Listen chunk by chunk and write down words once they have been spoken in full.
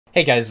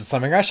Hey guys, it's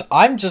Lemongrass.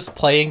 I'm just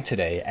playing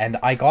today, and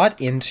I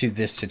got into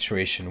this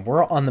situation.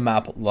 We're on the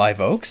map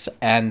Live Oaks,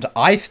 and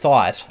I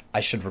thought I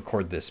should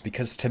record this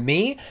because to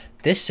me,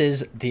 this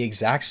is the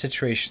exact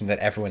situation that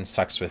everyone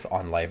sucks with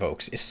on Live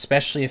Oaks,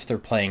 especially if they're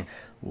playing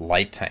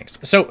light tanks.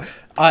 So,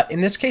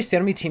 in this case, the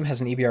enemy team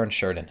has an EBR and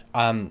Sheridan.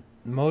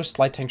 Most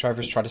light tank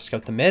drivers try to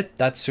scout the mid.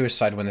 That's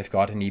suicide when they've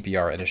got an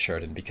EBR and a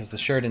Sheridan, because the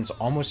Sheridan's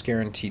almost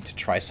guaranteed to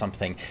try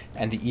something,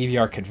 and the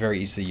EBR could very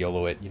easily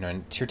YOLO it. You know,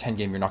 in tier 10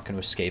 game, you're not going to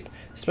escape,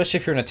 especially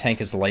if you're in a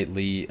tank as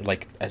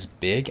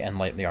big and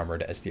lightly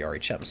armored as the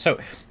RHM. So,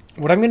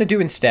 what I'm going to do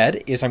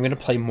instead is I'm going to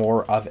play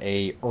more of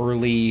a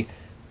early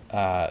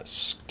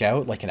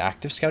scout, like an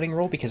active scouting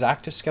role, because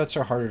active scouts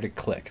are harder to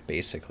click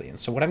basically. And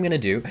so what I'm going to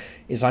do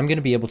is I'm going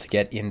to be able to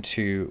get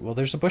into, well,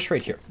 there's a bush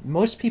right here.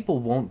 Most people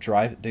won't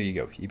drive. There you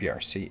go,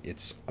 EBR. See,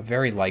 it's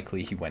very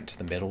likely he went to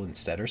the middle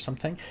instead or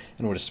something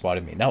and would have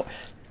spotted me. Now,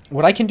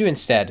 what I can do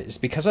instead is,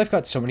 because I've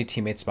got so many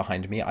teammates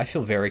behind me, I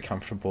feel very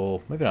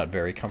comfortable, maybe not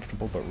very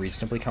comfortable, but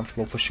reasonably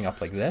comfortable pushing up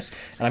like this.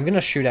 And I'm going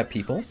to shoot at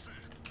people,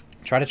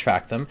 try to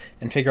track them,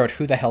 and figure out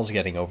who the hell's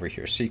getting over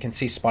here. So you can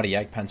see Spotty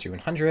Jagdpanzer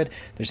 100,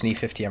 there's an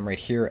E50M right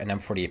here, an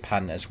M48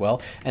 Patton as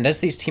well. And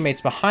as these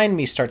teammates behind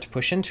me start to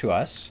push into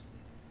us,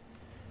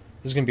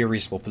 this is going to be a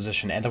reasonable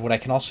position. And what I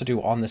can also do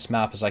on this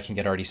map is I can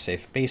get already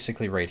safe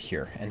basically right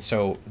here. And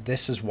so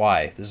this is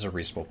why this is a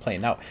reasonable play.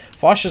 Now,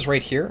 Foch is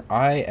right here.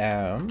 I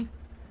am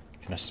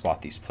going to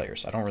spot these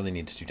players. I don't really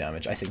need to do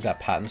damage. I think that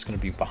Patton's going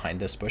to be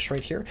behind this bush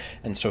right here.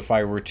 And so if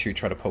I were to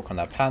try to poke on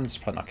that Patton, it's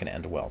probably not going to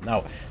end well.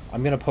 Now,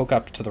 I'm going to poke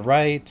up to the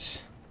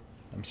right.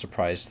 I'm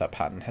surprised that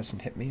Patton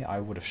hasn't hit me. I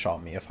would have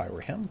shot me if I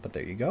were him, but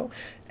there you go.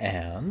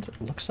 And it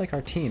looks like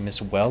our team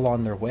is well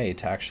on their way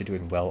to actually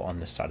doing well on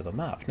this side of the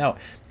map. Now,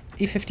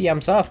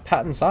 E50M's up,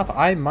 Patton's up.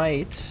 I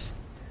might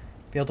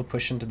be able to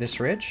push into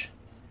this ridge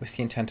with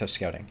the intent of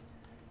scouting.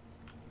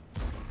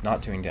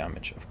 Not doing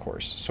damage, of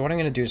course. So what I'm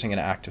going to do is I'm going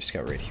to active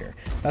scout right here.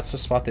 That's to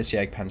spot this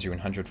Jagdpanzer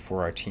 100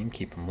 for our team,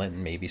 keep them lit,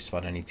 and maybe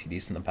spot any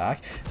TDs in the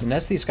back. And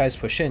as these guys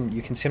push in,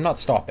 you can see I'm not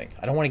stopping.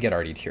 I don't want to get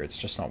RD'd here. It's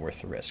just not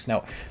worth the risk.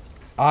 Now,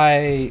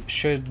 I'm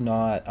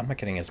not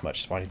getting as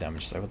much spotty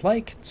damage as I would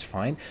like. It's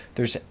fine.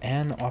 There's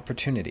an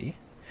opportunity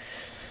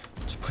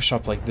to push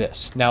up like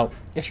this. Now,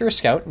 if you're a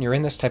scout and you're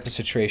in this type of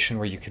situation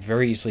where you could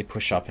very easily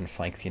push up and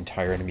flank the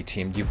entire enemy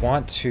team, you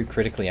want to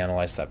critically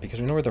analyze that,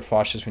 because we know where their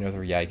Foch is, we know where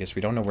their Yag is,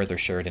 we don't know where their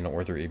Sheridan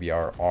or their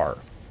EBR are.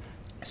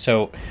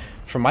 So,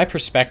 from my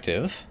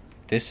perspective,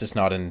 this is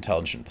not an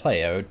intelligent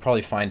play. I would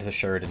probably find the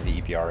Sheridan,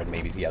 the EBR, and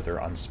maybe the other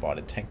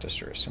unspotted tank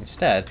destroyers. So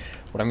instead,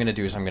 what I'm going to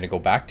do is I'm going to go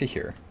back to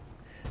here,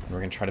 and we're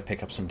going to try to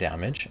pick up some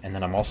damage, and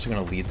then I'm also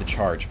going to lead the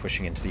charge,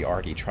 pushing into the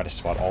RD, try to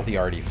spot all the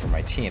RD for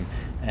my team.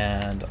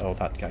 And, oh,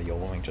 that guy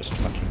YOLOing just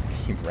fucking,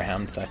 he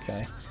rammed that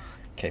guy.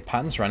 Okay,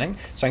 Patton's running.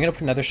 So I'm going to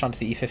put another shot to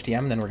the E50M,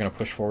 and then we're going to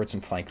push forwards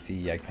and flank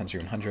the Jagdpanzer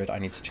 100. I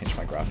need to change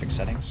my graphic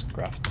settings.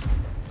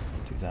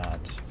 Do that.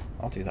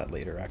 I'll do that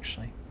later,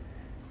 actually.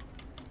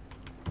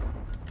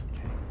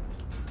 Okay.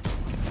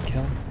 Get the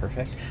kill.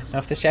 Perfect. Now,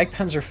 if this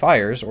Jagdpanzer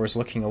fires or is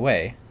looking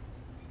away,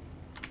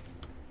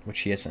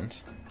 which he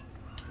isn't,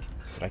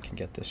 I can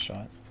get this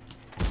shot.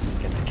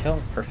 Get the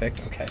kill.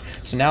 Perfect. Okay.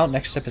 So now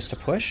next step is to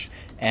push.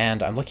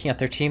 And I'm looking at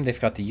their team. They've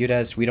got the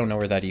UDES. We don't know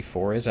where that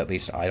E4 is. At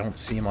least I don't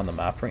see him on the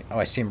map right. Oh,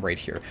 I see him right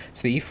here.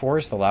 So the E4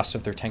 is the last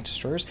of their tank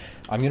destroyers.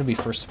 I'm going to be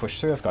first to push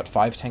through. I've got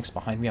 5 tanks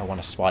behind me. I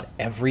want to spot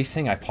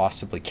everything I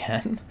possibly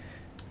can.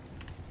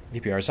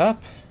 EBR's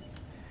up.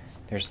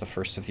 There's the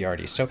first of the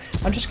RD. So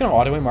I'm just going to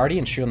auto-aim RD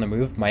and shoot on the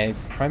move. My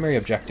primary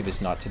objective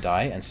is not to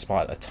die and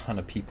spot a ton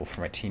of people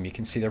for my team. You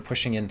can see they're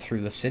pushing in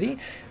through the city.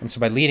 And so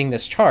by leading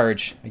this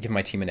charge, I give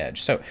my team an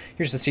edge. So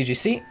here's the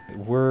CGC.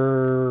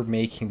 We're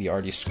making the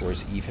RD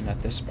scores even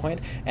at this point.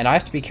 And I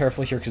have to be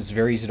careful here because it's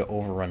very easy to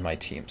overrun my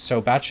team.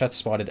 So bad shot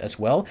spotted as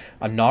well.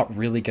 I'm not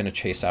really going to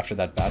chase after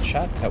that bad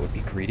shot. That would be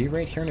greedy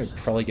right here and it would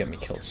probably get me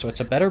killed. So it's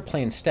a better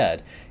play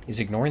instead is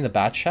ignoring the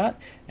bad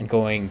shot and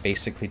going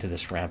basically to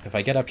this ramp. If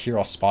I get up here,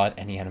 I'll spot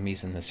any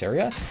enemies in this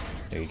area.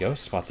 There you go,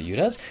 spot the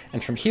UDES.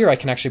 And from here, I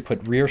can actually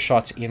put rear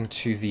shots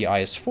into the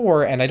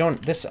IS-4, and I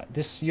don't, this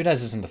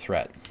UDES isn't a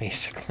threat,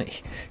 basically.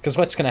 Because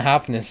what's going to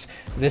happen is,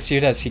 this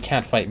UDES, he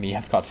can't fight me.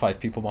 I've got 5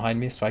 people behind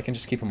me, so I can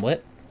just keep him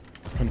lit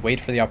and wait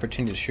for the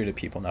opportunity to shoot at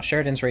people. Now,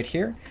 Sheridan's right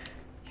here.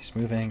 He's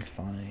moving,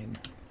 fine.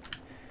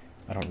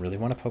 I don't really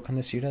want to poke on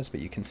this UDES,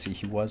 but you can see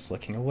he was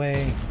looking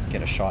away,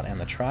 get a shot and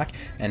the track,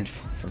 and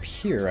from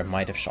here I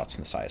might have shots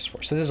in this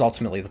IS-4. So this is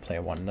ultimately the play I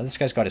want. Now this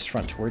guy's got his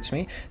front towards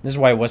me. This is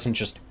why I wasn't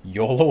just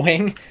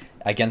YOLOing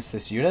against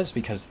this UDES,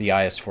 because the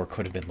IS-4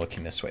 could have been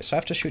looking this way. So I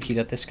have to shoot heat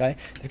at this guy.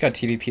 They've got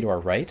TVP to our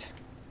right.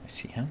 I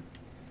see him.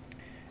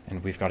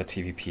 And we've got a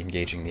TVP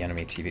engaging the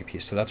enemy TVP.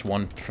 So that's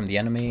one from the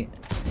enemy.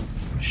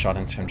 Shot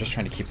into him, just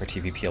trying to keep our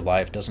TVP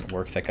alive. Doesn't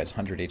work. That guy's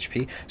 100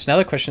 HP. So now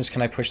the question is,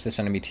 can I push this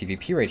enemy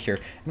TVP right here?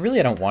 And really,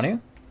 I don't want to.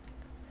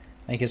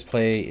 I think his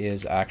play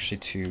is actually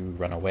to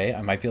run away.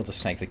 I might be able to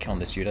snag the kill on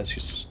this UDES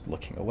who's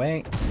looking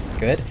away.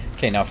 Good.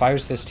 Okay, now if I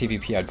was this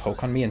TVP, I'd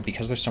poke on me. And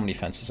because there's so many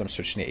fences, I'm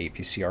switching to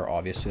APCR.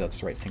 Obviously,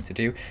 that's the right thing to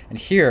do. And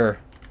here,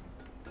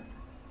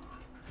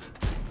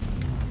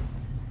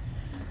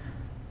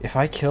 If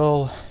I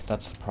kill...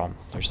 That's the problem.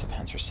 There's the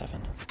Panzer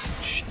 7.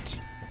 Shit.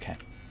 Okay.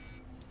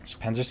 So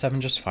Panzer 7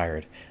 just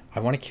fired. I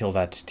want to kill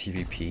that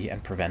TVP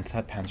and prevent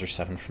that Panzer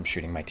 7 from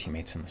shooting my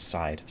teammates in the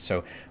side.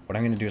 So what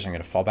I'm going to do is I'm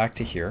going to fall back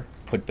to here,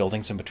 put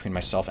buildings in between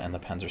myself and the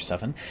Panzer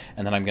 7,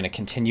 and then I'm going to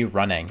continue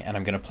running, and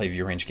I'm going to play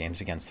view range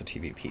games against the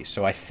TVP.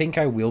 So I think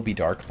I will be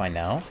dark by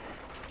now.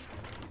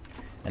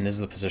 And this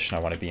is the position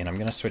I want to be in. I'm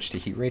going to switch to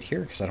heat rate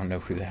here because I don't know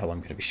who the hell I'm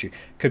going to be shooting.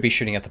 Could be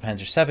shooting at the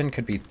Panzer 7,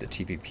 could be the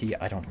TVP.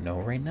 I don't know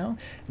right now.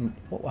 And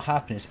what will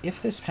happen is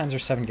if this Panzer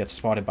 7 gets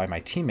spotted by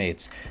my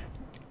teammates,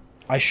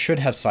 I should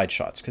have side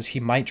shots because he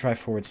might drive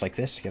forwards like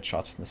this to get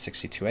shots in the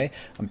 62A.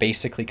 I'm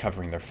basically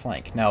covering their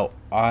flank. Now,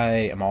 I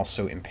am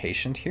also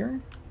impatient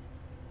here.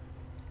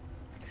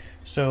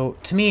 So,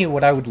 to me,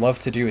 what I would love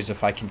to do is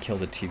if I can kill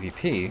the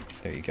TVP...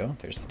 There you go.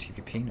 There's the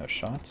TVP. No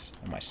shots.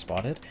 Am I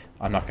spotted?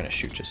 I'm not going to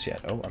shoot just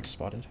yet. Oh, I'm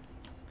spotted.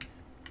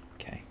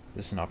 Okay.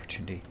 This is an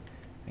opportunity.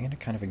 I'm going to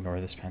kind of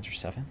ignore this Panzer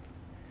 7.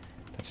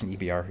 That's an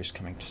EBR who's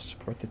coming to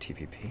support the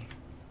TVP.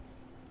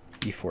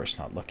 E4 is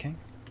not looking.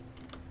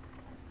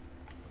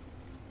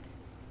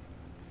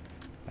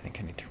 I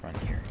think I need to run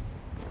here.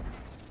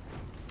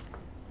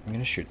 I'm going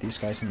to shoot these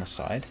guys in the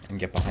side and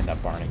get behind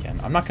that barn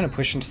again. I'm not going to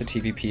push into the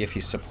TVP if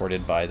he's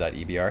supported by that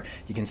EBR.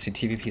 You can see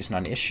TVP is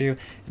not an issue,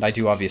 and I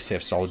do obviously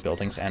have solid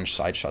buildings and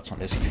side shots on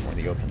this E4 in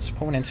the open. So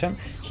pulling into him.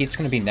 Heat's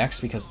going to be next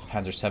because the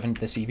Panzer 7,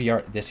 this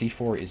EBR, this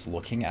E4 is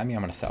looking at me.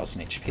 I'm on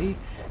 1000 HP. He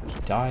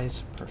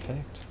dies.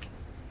 Perfect.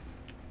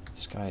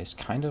 This guy is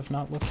kind of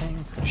not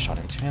looking. Put a shot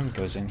into him.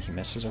 Goes in. He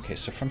misses. Okay,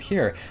 so from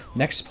here,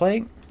 next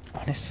play,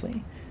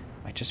 honestly,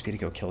 might just be to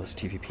go kill this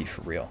TVP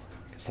for real.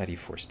 That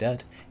E4 is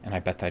dead, and I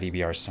bet that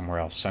EBR is somewhere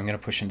else. So I'm going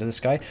to push into this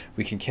guy.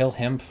 We can kill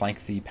him,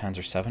 flank the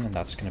Panzer 7, and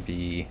that's going to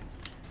be...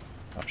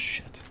 Oh,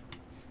 shit.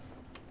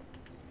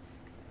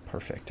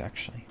 Perfect,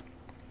 actually.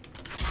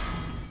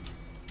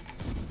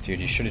 Dude,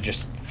 you should have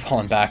just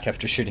fallen back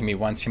after shooting me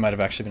once. You might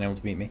have actually been able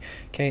to beat me.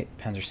 Okay,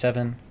 Panzer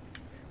 7.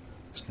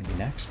 It's going to be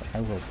next.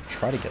 I will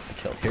try to get the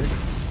kill here.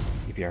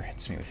 EBR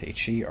hits me with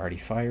HE, already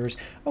fires.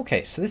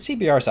 Okay, so this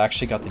EBR's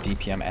actually got the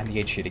DPM and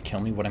the HE to kill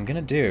me. What I'm going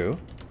to do...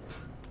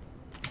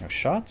 No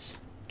shots?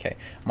 Okay.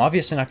 I'm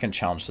obviously not going to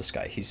challenge this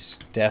guy. He's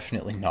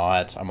definitely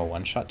not. I'm a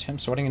one-shot to him.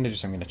 So what I'm going to do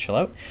is I'm going to chill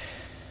out.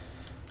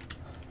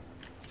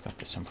 I've got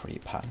this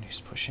M48 Patton who's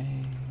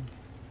pushing.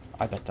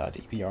 I bet that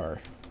EBR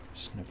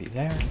is going to be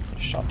there. Put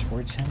a shot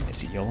towards him.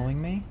 Is he YOLOing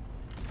me?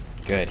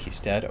 Good.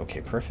 He's dead.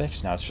 Okay,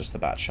 perfect. Now it's just the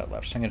bat shot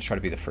left. So I'm going to try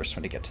to be the first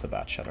one to get to the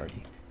bat shot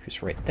already.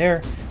 Who's right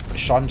there. Put a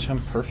shot into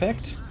him.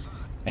 Perfect.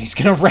 And he's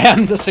going to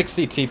ram the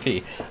 60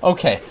 TP.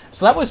 Okay.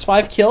 So that was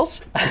 5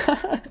 kills.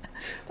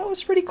 That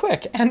was pretty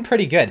quick and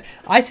pretty good.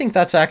 I think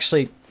that's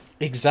actually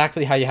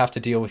exactly how you have to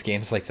deal with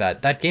games like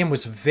that. That game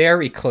was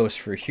very close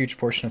for a huge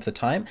portion of the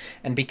time.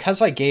 And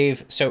because I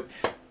gave... So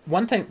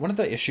one of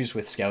the issues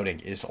with scouting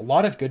is a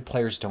lot of good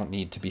players don't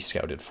need to be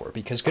scouted for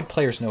because good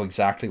players know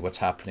exactly what's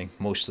happening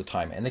most of the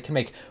time and they can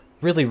make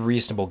really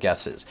reasonable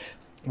guesses.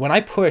 When I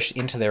pushed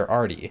into their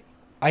arty,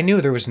 I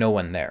knew there was no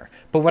one there.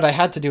 But what I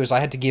had to do is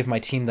I had to give my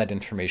team that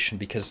information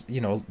because,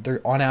 you know,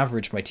 they're on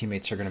average, my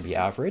teammates are going to be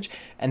average.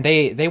 And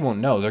they won't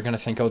know. They're going to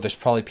think, oh, there's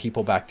probably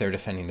people back there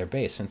defending their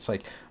base. And it's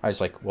like, I was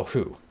like, well,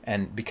 who?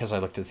 And because I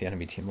looked at the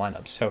enemy team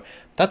lineup. So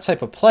that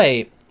type of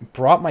play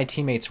brought my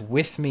teammates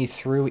with me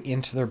through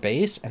into their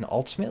base. And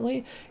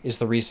ultimately is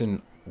the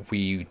reason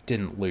we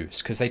didn't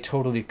lose. Because they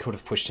totally could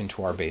have pushed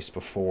into our base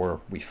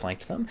before we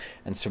flanked them.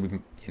 And so we...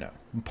 You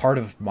know, part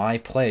of my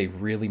play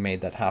really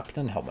made that happen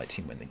and helped my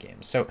team win the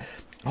game. So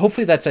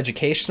hopefully that's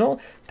educational.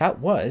 That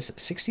was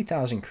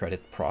 60,000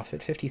 credit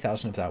profit.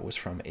 50,000 of that was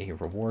from a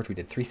reward. We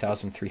did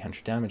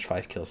 3,300 damage,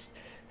 5 kills,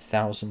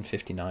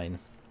 1,059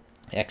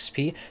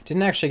 XP.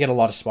 Didn't actually get a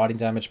lot of spotting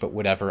damage, but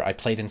whatever. I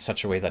played in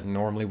such a way that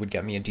normally would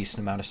get me a decent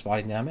amount of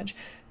spotting damage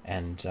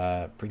and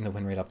bring the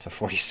win rate up to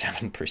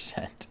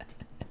 47%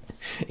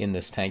 in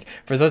this tank.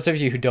 For those of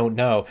you who don't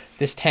know,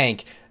 this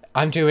tank...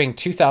 I'm doing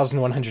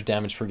 2,100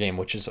 damage per game,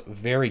 which is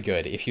very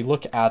good. If you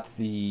look at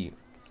the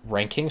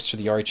rankings for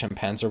the RHM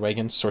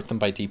Panzerwagen, sort them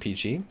by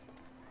DPG,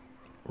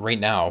 right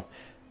now,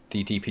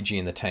 the DPG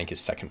in the tank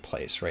is second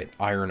place, right?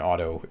 Iron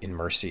Auto in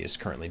Mercy is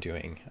currently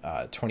doing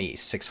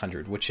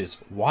 28,600, which is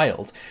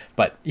wild.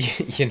 But,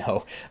 you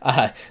know,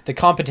 the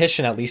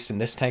competition, at least in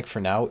this tank for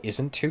now,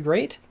 isn't too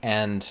great.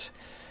 And,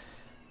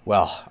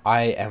 well,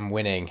 I am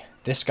winning...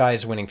 This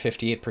guy's winning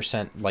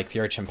 58%, like the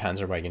RHM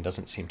Panzerwagen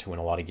doesn't seem to win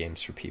a lot of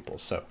games for people.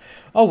 So,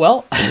 oh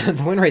well,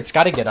 the win rate's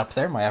got to get up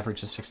there. My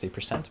average is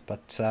 60%,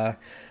 but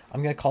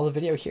I'm going to call the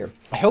video here.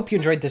 I hope you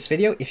enjoyed this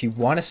video. If you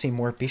want to see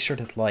more, be sure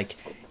to like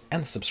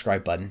and the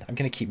subscribe button. I'm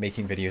going to keep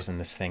making videos in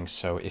this thing,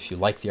 so if you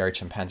like the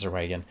RHM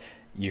Panzerwagen,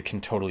 you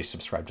can totally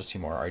subscribe to see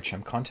more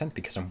RHM content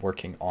because I'm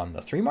working on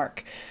the 3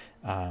 mark.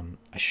 I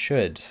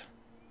should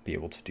be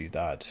able to do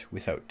that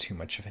without too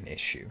much of an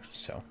issue,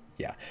 so...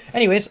 Yeah.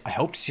 Anyways, I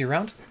hope to see you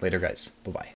around. Later, guys. Bye-bye.